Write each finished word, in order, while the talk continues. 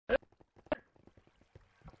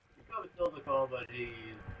still the call, but he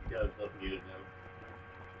got himself muted now.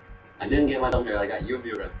 I didn't get myself muted, I got you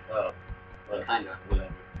muted. Oh. Well, kinda.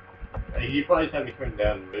 Whatever. You probably just have me turned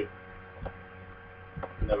down, right?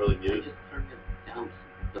 Not really I muted. just turned it down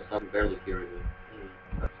just so I'm barely hearing it.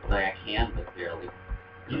 That's what I can, but barely.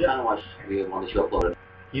 I'm trying to watch the one that you uploaded.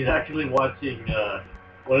 He's actually watching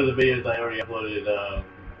one of the videos I already uploaded,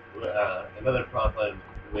 another problem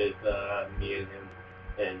with me and him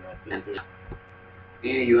and my sister.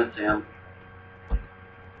 Me, you, and Sam.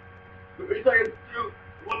 3 seconds, 2,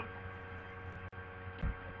 1.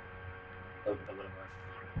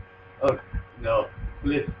 Oh, no.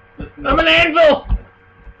 Listen. I'm an anvil!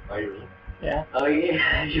 Are you really? Yeah. Oh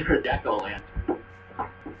yeah, you're a jack-o'-lantern.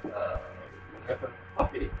 That's a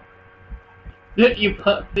puppy. Did you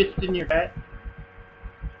put fist in your hat?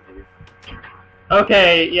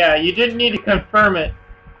 Okay, yeah, you didn't need to confirm it.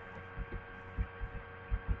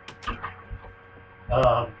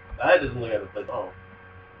 That doesn't look at the place at all.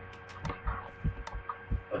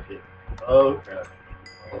 Okay. Oh, crap.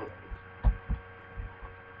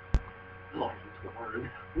 Oh, it's hard.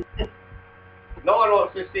 No one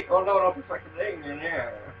wants to stick on, no one wants to stick the thing in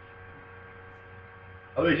there.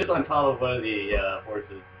 I was just on top of one of the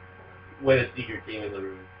horses when a seeker came in the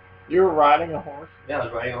room. You were riding a horse? Yeah, I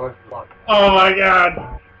was riding a horse. Oh my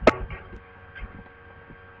god!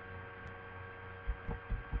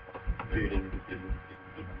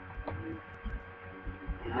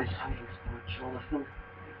 Nice hiding spot, Jonathan.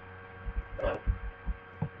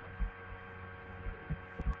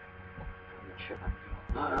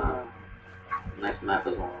 Nice map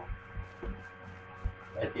as well.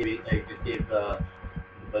 I just gave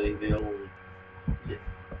Buddy the old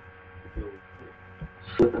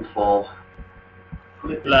Slip and fall.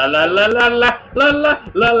 La la la la la la la la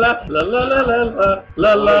la la la la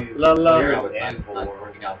la la la la. It's not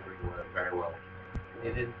working out very well.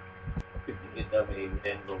 It is 50 dummy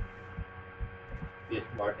handle. Be a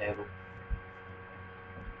smart handle.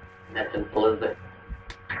 That's simple as it.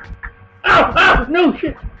 Ow! Ow! No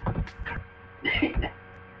shit!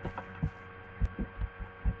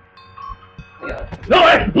 No,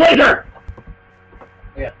 it's Blazer!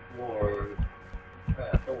 I got 4.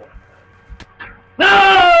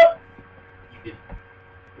 No!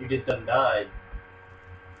 You just done died.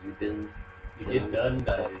 You did done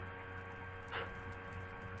died.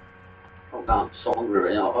 Oh god, I'm so hungry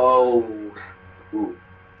right now. Oh. Ooh.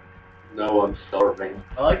 No, I'm starving.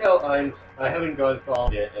 I like how I haven't gone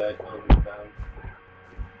solved yet, and I still haven't found.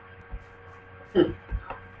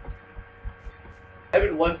 I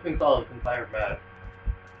haven't once been solved this entire map.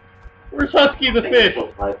 Where's Husky the fish?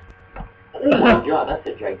 Oh my god, that's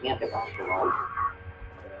a gigantic ocelot.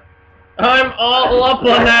 I'm all up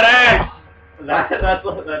on that axe! That's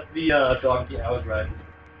the donkey I was riding.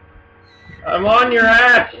 I'm on your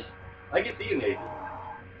ass! I can see you, Nathan.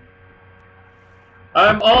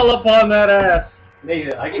 I'm all up on that ass!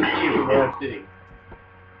 Nathan, I can see you from where I'm sitting.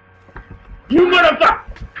 You motherfucker!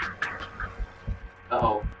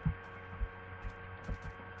 Uh-oh.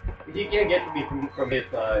 He can't get to me from his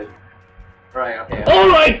side. Right, okay.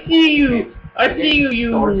 Oh, I see you! I see you,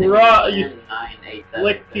 you raw, you 9, 8, 7,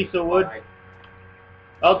 slick 6, piece of wood. 5,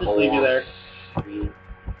 I'll just leave you there. 3,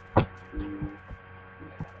 2.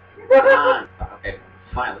 Come on. Okay,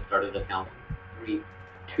 fine, let's start at the count. 3,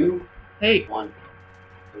 2, Hey, 1.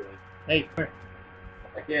 hey, come here.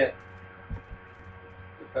 I can't.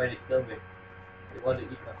 They're trying to kill me. They want to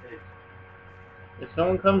eat my face. If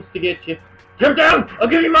someone comes to get you, jump down! I'll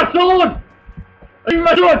give you my sword! I'll give you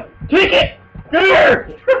my sword! Take it! Come here!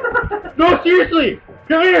 No, seriously!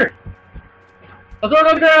 Come here! I'll throw it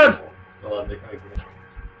on the ground! Hold on, they're coming for me.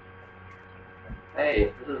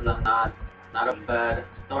 Hey, this is not a bad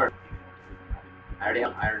start. I already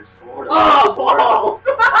have iron sword. Oh!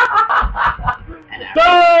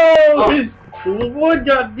 No! His wood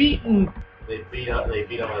got beaten! They beat on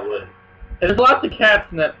my wood. There's lots of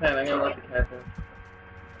cats in that pen. I'm gonna let the cats in.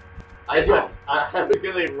 I was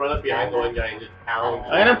gonna run up behind the one guy and just pound.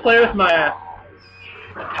 I'm gonna play with my ass.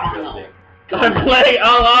 That's interesting. I'm playing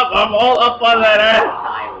all up. I'm all up on that ass.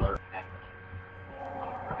 Tyler X.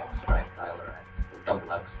 Strike Tyler X.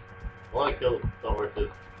 Double X. I want to kill the horses.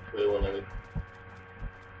 Wait, one minute.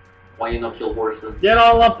 Why you not kill horses? Get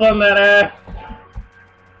all up on that ass.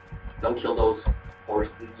 Don't kill those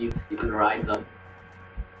horses. You can ride them.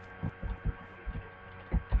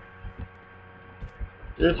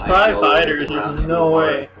 There's 5 fighters. There's no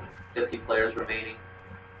way. 50 players remaining.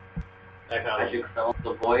 I found As you fell into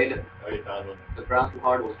the void, I already found one. the ground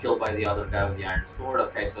hard was killed by the other guy with the iron sword.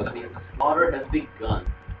 Okay, so that means the slaughter has begun.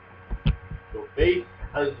 The face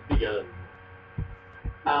has begun.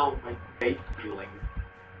 Ow, my face feeling.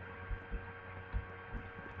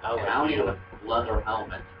 I And I only have a leather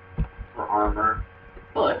helmet for armor,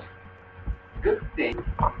 but good thing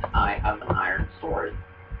I have an iron sword.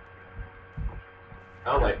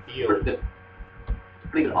 I don't like Pretty field. good,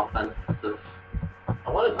 pretty good offensive. I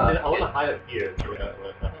want to hide up here. So one of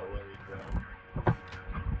these rounds.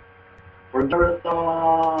 For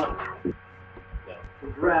Garethos! No. For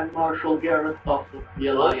Grand Marshal Garethos of the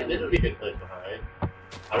Well, Alliance. this would be a good place to hide.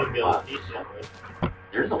 I wouldn't be able to see shit, right?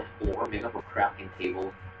 There's a floor made up of crafting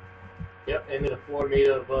tables. Yep, and then a floor made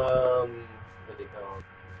of, what do they call them?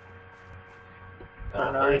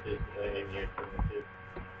 Furnaces in here, too.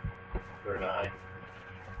 Furnace.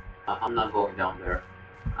 I'm not going down there.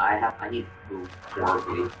 I need food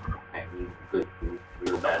horribly. I need good food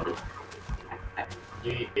real badly.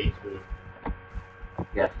 You need base food.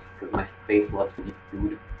 Yes, because my face loves to eat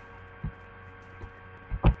food.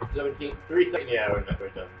 3 seconds, yeah, we're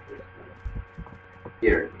done.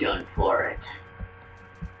 You're done for it.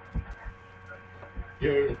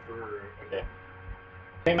 You're for, okay.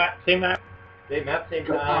 Same map. Same map, same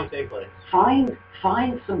time, same place.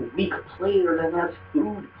 Find some weak player that has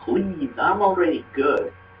food, please. I'm already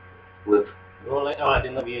good with. Oh, I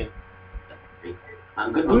didn't let me in.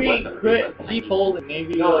 I'm good with Wait, weapons. quit. but Keep holding.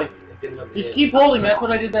 Maybe. No, it didn't let me in. Just keep holding. That's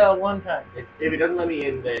what I did that one time. If it doesn't let me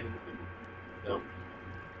in, then no.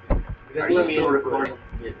 If it Are doesn't you let me still in, recording?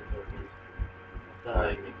 Yes, it's recording. It's not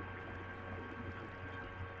letting me.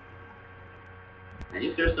 And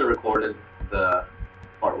you seriously recorded the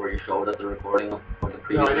part where you showed us the recording of the No,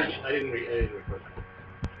 previous I match? didn't record.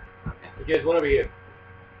 Okay. You guys, one over here.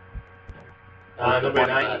 What's the Number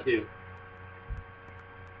point of that? 92.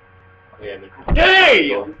 Oh, yeah, Hey!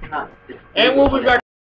 So it's not- it's And we'll be back